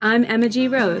I'm Emma G.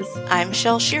 Rose. I'm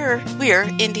Shel Shearer. We're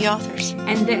indie authors.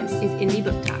 And this is Indie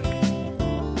Book Talk.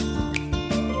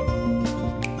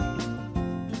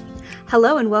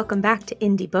 Hello and welcome back to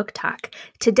Indie Book Talk.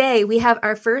 Today we have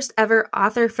our first ever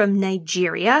author from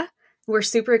Nigeria. We're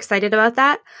super excited about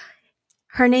that.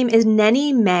 Her name is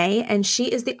Nnenni May, and she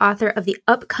is the author of the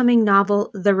upcoming novel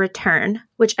The Return,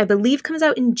 which I believe comes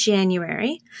out in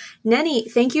January.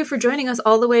 Nnenni, thank you for joining us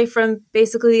all the way from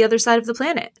basically the other side of the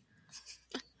planet.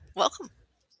 Welcome.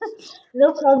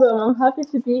 No problem. I'm happy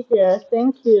to be here.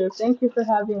 Thank you. Thank you for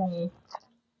having me.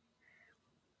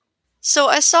 So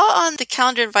I saw on the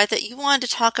calendar invite that you wanted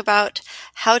to talk about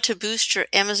how to boost your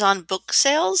Amazon book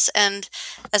sales. And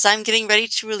as I'm getting ready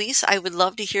to release, I would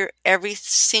love to hear every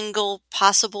single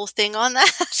possible thing on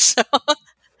that. So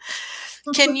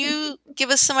can you give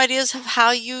us some ideas of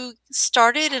how you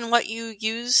started and what you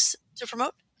use to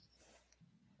promote?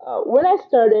 When I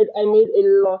started, I made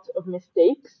a lot of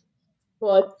mistakes,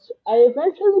 but I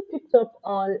eventually picked up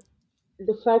on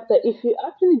the fact that if you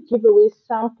actually give away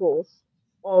samples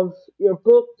of your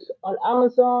book on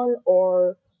Amazon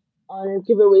or on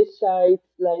giveaway sites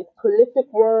like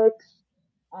Prolific Works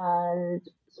and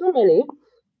so many,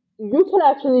 you can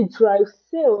actually drive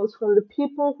sales from the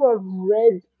people who have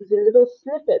read the little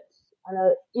snippets and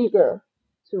are eager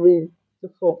to read the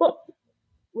full book,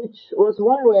 which was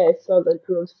one way I saw that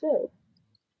drove sales.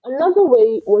 Another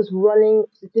way was running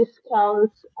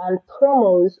discounts and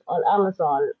promos on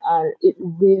Amazon, and it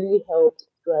really helped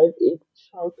drive a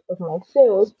chunk of my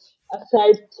sales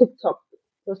aside TikTok,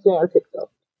 posting on TikTok.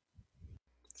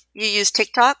 You use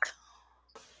TikTok?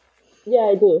 Yeah,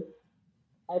 I do.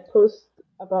 I post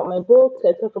about my books,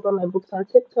 I talk about my books on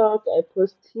TikTok, I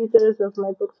post teasers of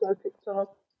my books on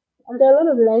TikTok, and there are a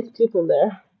lot of nice people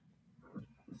there.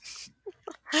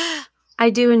 I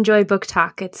do enjoy Book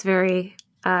Talk. It's very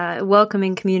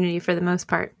welcoming community for the most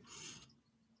part.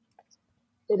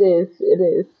 It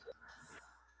is.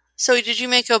 So did you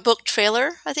make a book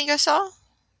trailer, I think I saw?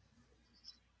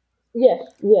 Yes.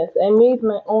 I made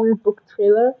my own book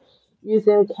trailer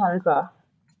using Canva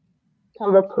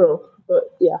Pro,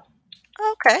 but yeah.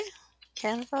 Okay.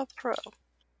 Canva Pro.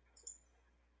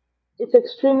 It's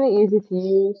extremely easy to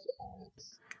use.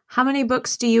 How many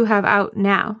books do you have out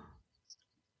now?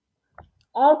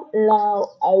 Out now,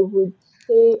 I would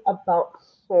say about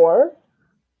four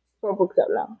books out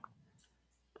now.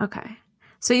 Okay.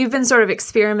 So you've been sort of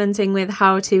experimenting with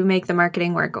how to make the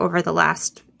marketing work over the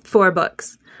last 4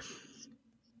 books.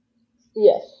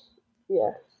 Yes.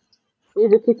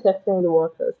 Basically testing the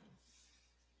waters.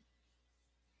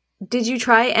 Did you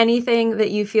try anything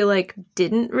that you feel like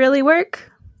didn't really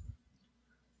work?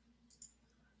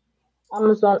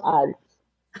 Amazon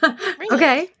ads.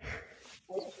 Okay.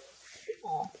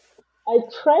 I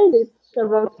tried it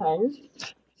several times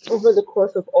over the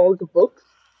course of all the books,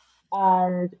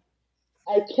 and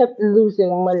I kept losing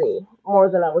money more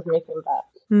than I was making back.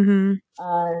 Mm-hmm.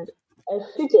 And I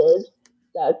figured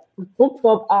that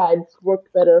BookBub ads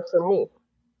worked better for me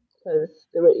because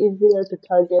they were easier to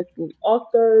target the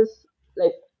authors,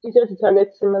 like easier to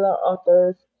target similar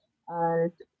authors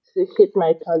and to hit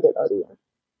my target audience.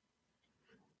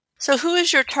 So who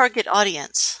is your target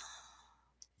audience?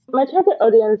 My target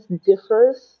audience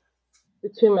differs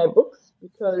between my books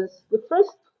because the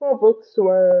first 4 books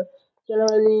were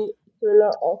generally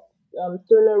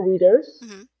thriller readers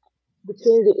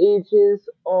between the ages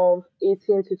of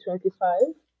 18 to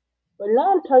 25. But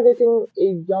now I'm targeting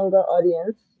a younger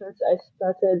audience since I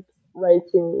started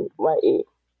writing YA.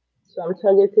 So I'm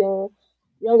targeting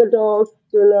young adult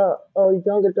thriller or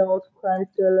young adult crime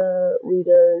thriller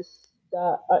readers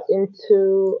that are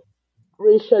into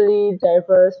racially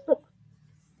diverse books.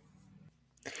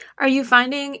 Are you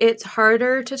finding it's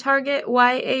harder to target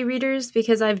YA readers?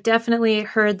 Because I've definitely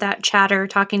heard that chatter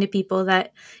talking to people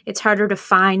that it's harder to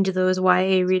find those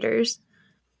YA readers.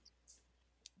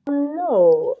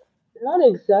 No, not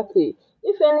exactly.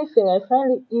 If anything, I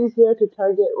find it easier to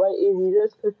target YA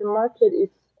readers because the market is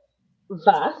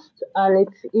vast and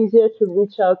it's easier to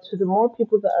reach out to the more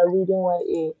people that are reading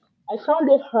YA. I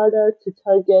found it harder to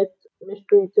target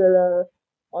mystery thriller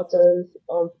authors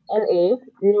of NA,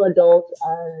 new adult,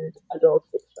 and adult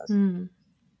fiction.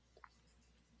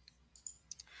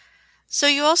 So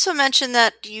you also mentioned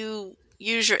that you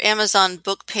use your Amazon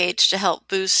book page to help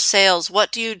boost sales.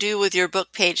 What do you do with your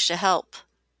book page to help?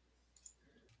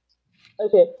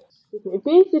 Okay,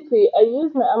 basically, I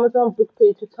use my Amazon book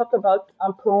page to talk about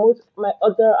and promote my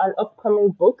other and upcoming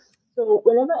books. So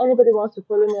whenever anybody wants to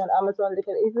follow me on Amazon, they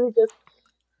can easily just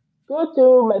go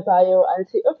through my bio and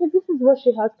say, okay, this is what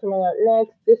she has coming out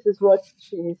next. This is what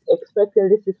she's expecting.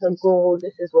 This is her goal.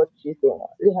 This is what she has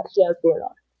going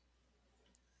on.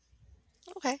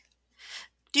 Okay.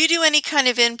 Do you do any kind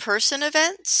of in-person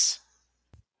events?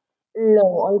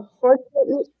 No,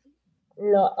 unfortunately,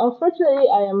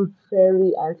 I am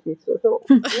very antisocial.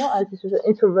 Not antisocial,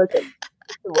 introverted.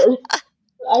 Is the word.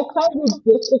 I find it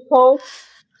difficult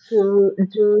to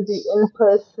do the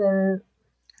in-person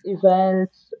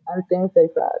events and things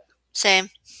like that. Same.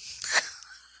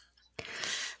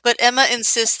 But Emma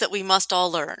insists that we must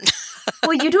all learn.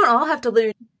 Well, you don't all have to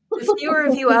learn. The fewer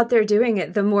of you out there doing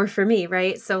it, the more for me,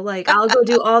 right? So, like, I'll go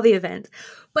do all the events.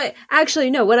 But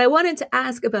actually, no, what I wanted to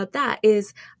ask about that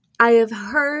is I have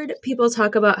heard people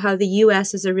talk about how the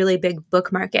US is a really big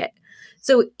book market.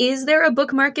 So, is there a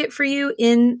book market for you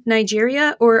in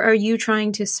Nigeria, or are you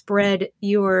trying to spread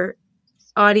your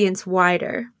audience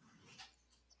wider?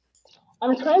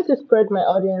 I'm trying to spread my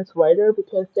audience wider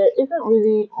because there isn't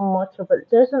really much of a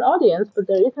there's an audience, but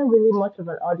there isn't really much of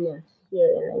an audience here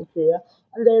in Nigeria,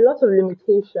 and there are lots of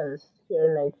limitations here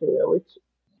in Nigeria, which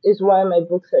is why my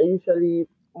books are usually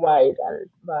wide and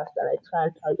vast, and I try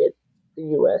and target the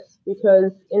US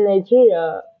because in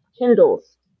Nigeria, Kindle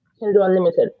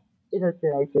Unlimited, isn't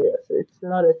in Nigeria, so it's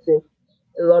not as if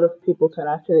a lot of people can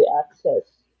actually access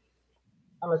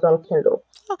Amazon Kindle.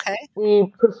 Okay.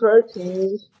 We prefer to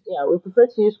use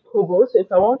Kobo. So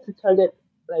if I want to target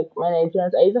like my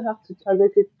Nigerians, I either have to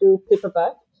target it through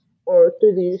paperback or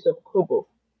through the use of Kobo.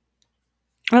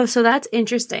 Oh, so that's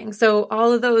interesting. So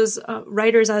all of those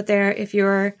writers out there, if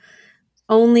you're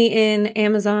only in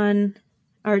Amazon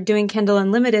or doing Kindle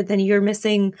Unlimited, then you're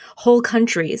missing whole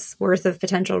countries worth of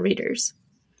potential readers.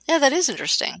 Yeah, that is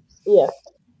interesting. Yes,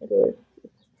 it is.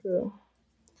 It's true.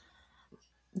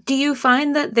 Do you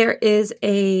find that there is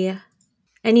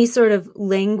any sort of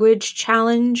language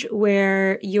challenge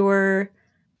where you're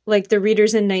like the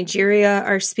readers in Nigeria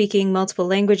are speaking multiple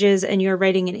languages and you're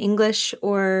writing in English,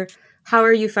 or how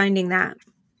are you finding that?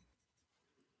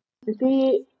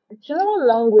 The general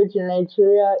language in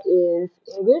Nigeria is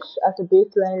English as a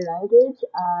baseline language,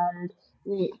 and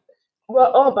we're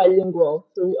all bilingual,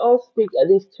 so we all speak at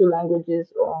least two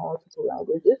languages or multiple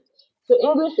languages. So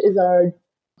English is our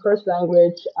first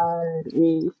language, and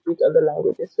we speak other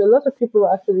languages. So a lot of people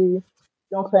actually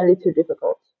don't find it too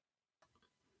difficult.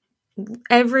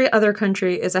 Every other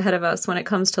country is ahead of us when it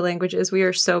comes to languages. We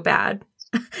are so bad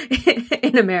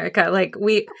in America. Like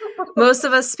most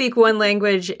of us speak one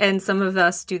language and some of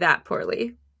us do that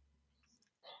poorly.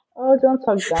 Oh, don't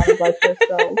talk down about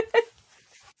yourself.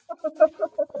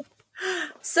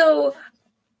 So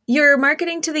you're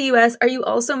marketing to the US. Are you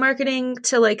also marketing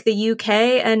to like the UK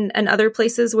and other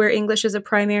places where English is a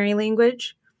primary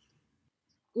language?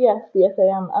 Yes,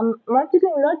 I am. I'm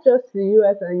marketing not just to the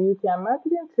US and the UK. I'm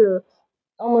marketing to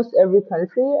almost every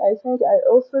country. I think I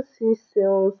also see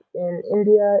sales in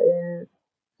India, in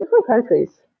different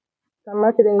countries. So I'm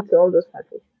marketing to all those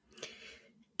countries.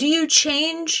 Do you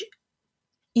change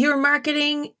your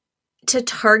marketing to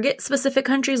target specific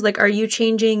countries? Like, are you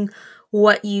changing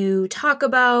what you talk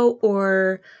about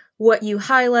or what you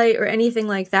highlight or anything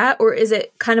like that? Or is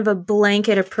it kind of a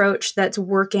blanket approach that's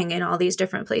working in all these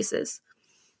different places?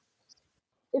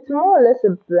 It's more or less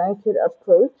a blanket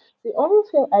approach. The only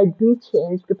thing I do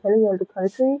change, depending on the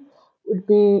country, would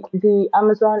be the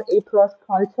Amazon A plus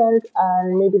content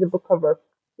and maybe the book cover,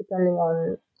 depending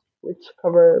on which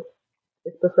cover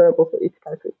is preferable for each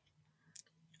country.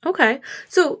 Okay.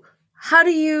 So how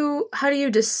do you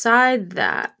decide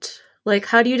that? Like,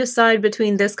 how do you decide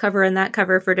between this cover and that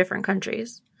cover for different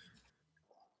countries?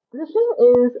 The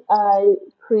thing is, I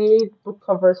create book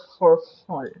covers for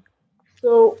fun.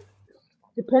 So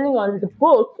depending on the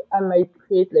book, I might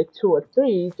create like two or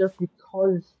three just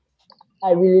because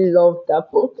I really loved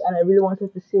that book and I really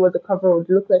wanted to see what the cover would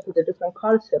look like with a different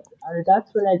concept. And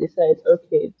that's when I decided,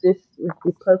 okay, this would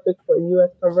be perfect for a US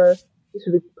cover, this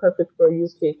would be perfect for a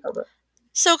UK cover.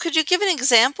 So could you give an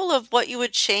example of what you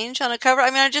would change on a cover?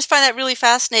 I mean, I just find that really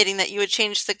fascinating that you would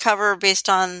change the cover based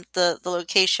on the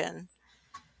location.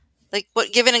 Like,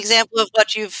 give an example of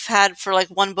what you've had for like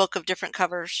one book of different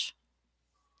covers.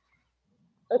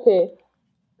 Okay,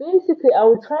 basically, I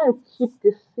would try and keep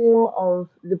the theme of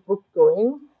the book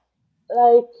going.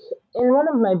 Like in one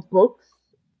of my books,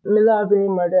 Miller Avenue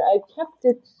Murder, I kept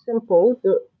it simple.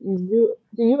 The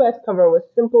US cover was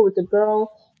simple with a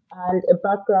girl and a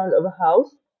background of a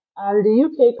house, and the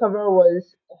UK cover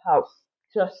was a house,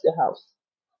 just a house.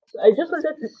 So I just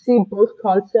wanted to see both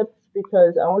concepts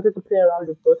because I wanted to play around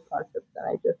with both concepts, and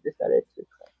I just decided to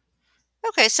try.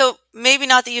 Okay, so maybe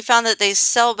not that you found that they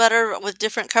sell better with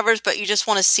different covers, but you just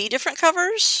want to see different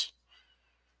covers?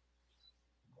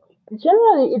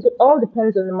 Generally, it all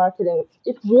depends on the marketing.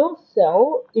 It will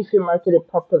sell if you market it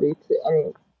properly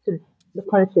to the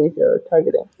countries you're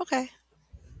targeting. Okay.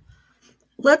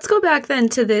 Let's go back then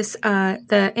to this,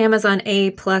 the Amazon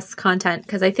A plus content,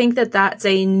 because I think that that's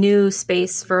a new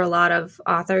space for a lot of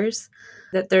authors.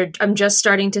 I'm just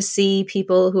starting to see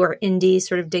people who are indie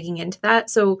sort of digging into that.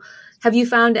 So, have you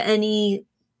found any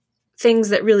things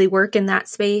that really work in that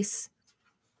space?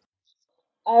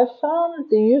 I found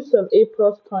the use of A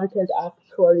plus content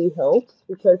actually helps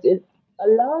because it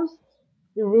allows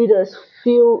the readers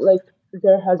feel like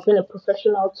there has been a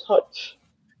professional touch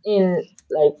in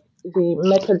like the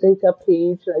metadata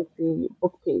page, like the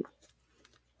book page.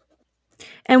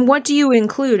 And what do you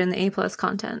include in the A plus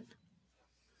content?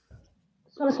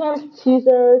 Sometimes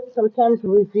teasers, sometimes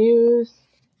reviews,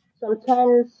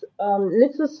 sometimes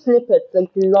little snippets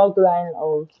like the log line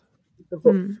of the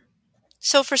book.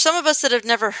 So for some of us that have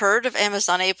never heard of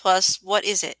Amazon A+, what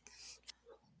is it?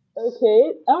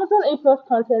 Okay, Amazon A plus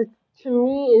content to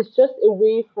me is just a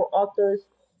way for authors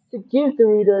to give the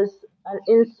readers an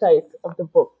insight of the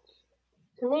book.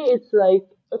 To me, it's like,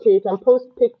 okay, you can post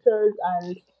pictures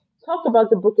and talk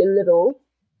about the book a little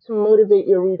to motivate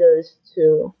your readers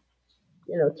to,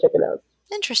 check it out.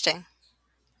 Interesting.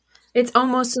 It's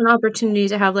almost an opportunity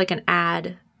to have like an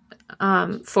ad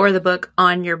for the book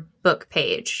on your book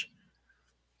page.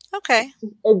 Okay.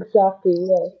 Exactly,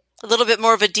 yeah. A little bit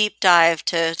more of a deep dive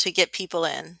to get people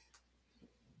in.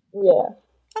 Yeah.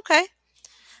 Okay.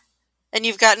 And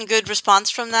you've gotten good response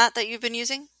from that you've been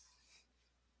using?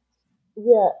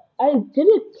 Yeah, I did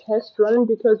a test run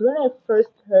because when I first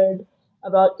heard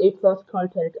about A plus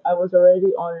content, I was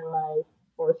already on my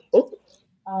fourth book,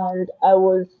 and I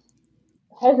was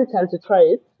hesitant to try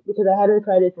it because I hadn't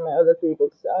tried it in my other three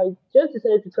books. I just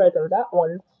decided to try it on that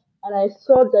one, and I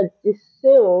saw that the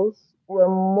sales were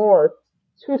more,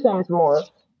 2 times more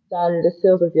than the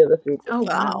sales of the other three books. Oh,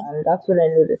 wow. And that's when I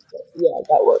noticed that, yeah,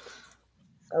 that works.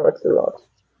 That works a lot.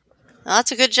 Well,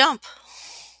 that's a good jump.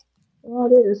 Yeah,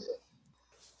 it is.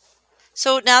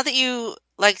 So now that you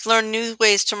learn new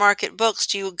ways to market books,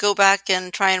 do you go back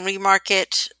and try and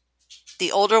remarket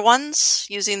the older ones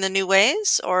using the new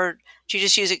ways, or do you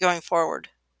just use it going forward?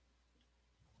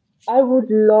 I would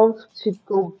love to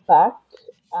go back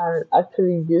and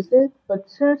actually use it, but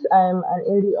since I'm an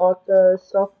indie author,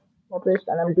 self-published,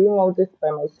 and I'm doing all this by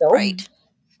myself, Right.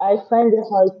 I find it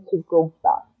hard to go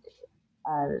back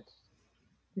and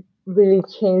really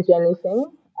change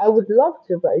anything. I would love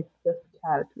to, but I just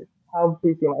can't with how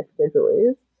busy my schedule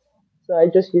is. So I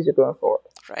just use it going forward.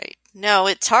 Right. No,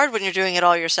 it's hard when you're doing it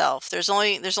all yourself. There's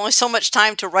only so much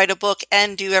time to write a book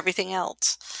and do everything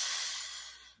else.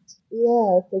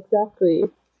 Yes, exactly.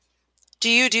 Do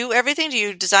you do everything? Do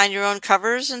you design your own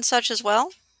covers and such as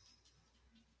well?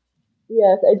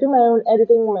 Yes, I do my own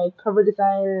editing, my cover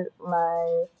design,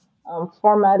 my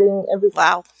formatting, everything.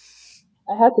 Wow.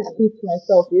 I had to teach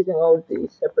myself using all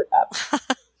these separate apps.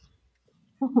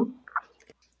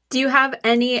 Do you have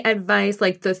any advice,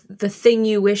 like the thing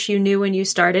you wish you knew when you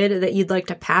started that you'd like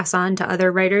to pass on to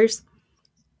other writers?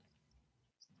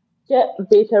 Get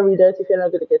beta readers if you're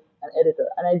not going to get an editor.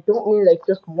 And I don't mean like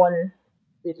just one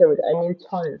beta reader, I mean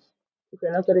tons if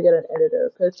you're not going to get an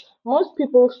editor. Because most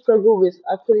people struggle with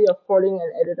actually affording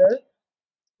an editor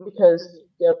because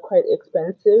they're quite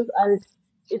expensive. And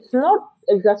it's not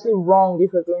exactly wrong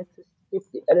if you're going to skip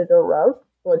the editor route,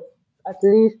 but at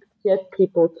least get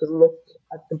people to look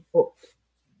at the book.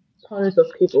 Tons of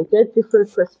people. Get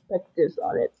different perspectives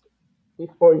on it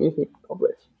before you hit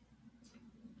publish.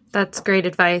 That's great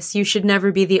advice. You should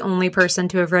never be the only person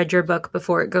to have read your book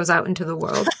before it goes out into the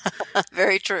world.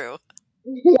 Very true.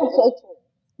 Yes,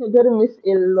 you're going to miss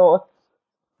a lot.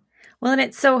 Well, and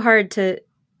it's so hard to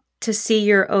see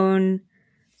your own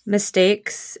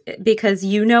mistakes because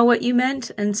you know what you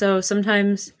meant. And so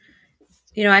sometimes,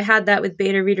 I had that with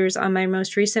beta readers on my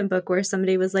most recent book where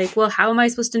somebody was like, well, how am I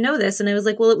supposed to know this? And I was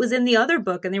like, well, it was in the other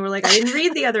book. And they were like, I didn't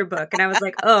read the other book. And I was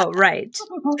like, oh, right.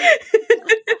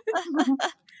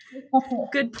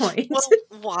 Good point. Well,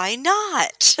 why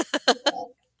not?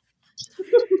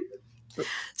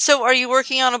 So are you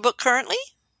working on a book currently?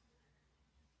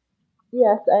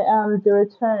 Yes, I am. The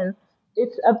Return.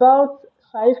 It's about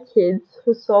 5 kids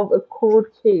who solve a cold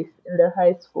case in their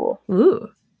high school. Ooh.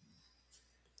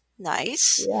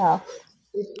 Nice. Yeah.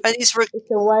 It's a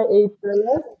YA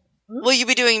thriller. Will you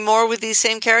be doing more with these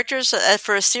same characters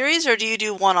for a series, or do you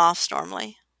do one-offs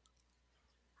normally?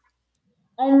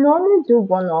 I normally do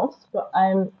one-offs, but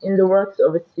I'm in the works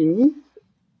of a series,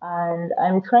 and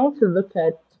I'm trying to look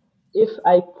at if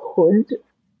I could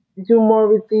do more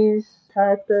with these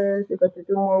characters, if I could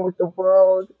do more with the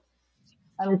world.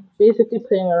 I'm basically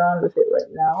playing around with it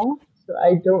right now, so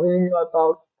I don't really know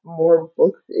about more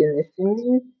books in the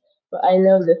series, but I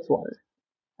know this one,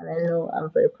 and and I know I'm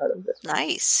very proud of this one.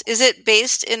 Nice. Is it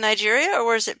based in Nigeria, or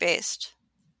where is it based?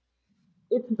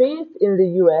 It's based in the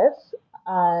US,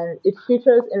 and it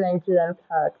features a Nigerian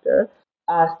character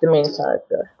as the main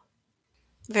character.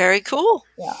 Very cool.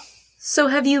 Yeah. So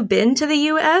have you been to the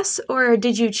US, or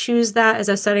did you choose that as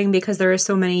a setting because there are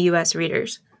so many US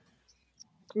readers?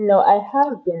 No, I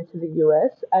have been to the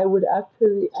US. I'm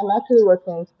actually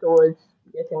working towards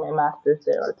getting my master's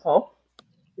there on top,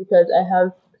 because I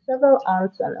have several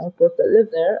aunts and uncles that live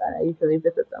there, and I usually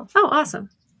visit them. Oh, awesome.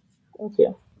 Thank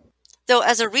you. Though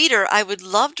as a reader, I would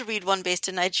love to read one based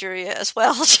in Nigeria as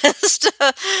well. Just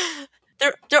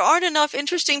there aren't enough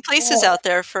interesting places out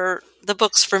there for the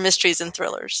books for mysteries and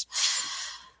thrillers.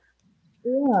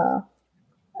 Yeah.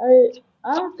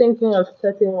 I'm thinking of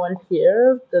setting one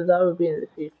here, but that would be in the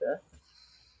future.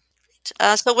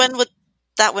 So when would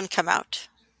that one come out?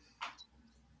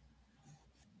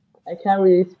 I can't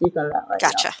really speak on that right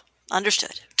Gotcha. now.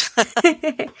 Understood.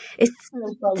 It's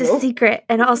a secret,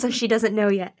 and also she doesn't know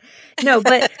yet. No,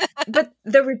 but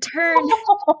the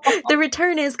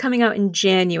return is coming out in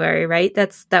January, right?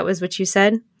 That was what you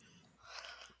said?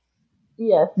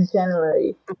 Yes,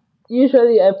 January.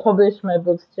 Usually I publish my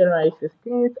books January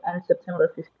 15th and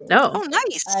September 15th. Oh,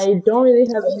 nice. I don't really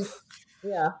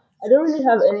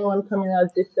have anyone coming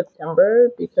out this September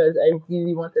because I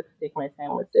really wanted to take my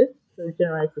time with this. So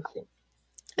January 15th.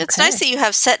 It's nice that you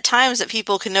have set times that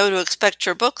people can know to expect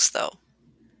your books, though.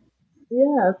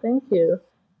 Yeah, thank you.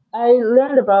 I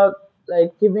learned about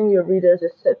giving your readers a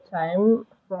set time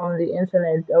from the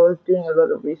internet. I was doing a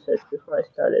lot of research before I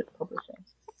started publishing.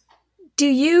 Do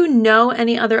you know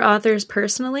any other authors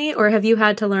personally, or have you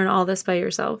had to learn all this by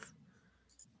yourself?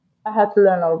 I had to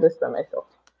learn all this by myself.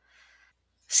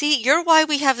 See, you're why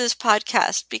we have this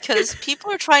podcast, because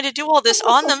people are trying to do all this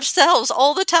on themselves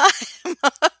all the time.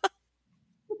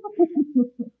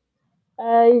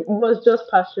 I was just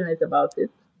passionate about it,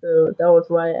 so that was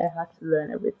why I had to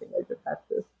learn everything. I just had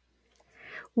to.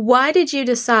 Why did you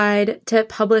decide to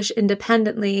publish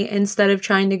independently instead of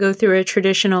trying to go through a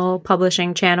traditional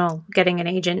publishing channel, getting an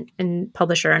agent and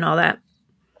publisher and all that?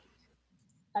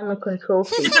 I'm a control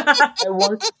freak. I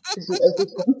want to do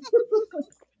everything.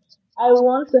 I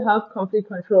want to have complete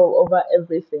control over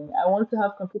everything. I want to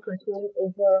have complete control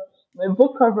over my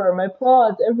book cover, my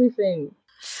plot, everything.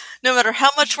 No matter how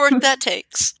much work that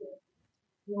takes.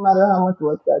 No matter how much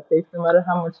work that takes, no matter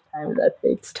how much time that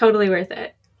takes. It's totally worth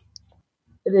it.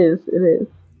 It is.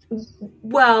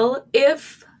 Well,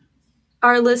 if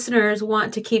our listeners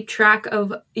want to keep track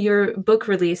of your book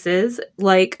releases,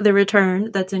 like The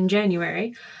Return, that's in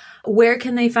January, where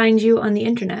can they find you on the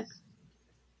internet?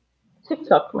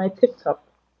 TikTok, my TikTok.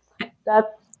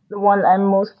 That's the one I'm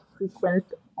most frequent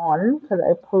on because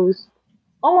I post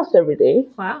almost every day.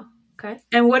 Wow. Okay.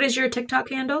 And what is your TikTok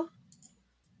handle?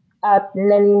 At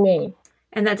Nenny May.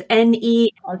 And that's NENYMAY.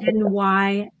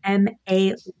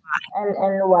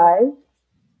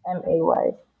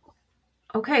 NNYMAY.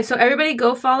 Okay, so everybody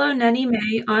go follow Nenny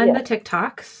May on the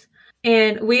TikToks.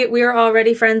 And we are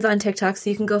already friends on TikTok, so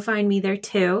you can go find me there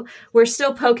too. We're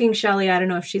still poking Shelly. I don't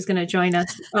know if she's going to join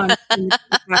us on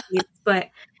TikTok, but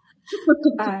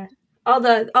all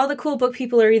the cool book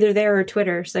people are either there or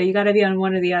Twitter, so you got to be on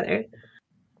one or the other.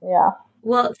 Yeah.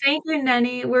 Well, thank you,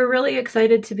 Nenny. We're really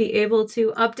excited to be able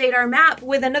to update our map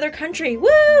with another country.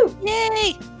 Woo!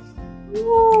 Yay!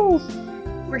 Woo!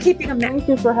 We're keeping a map. Thank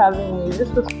you for having me. This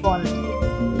was fun.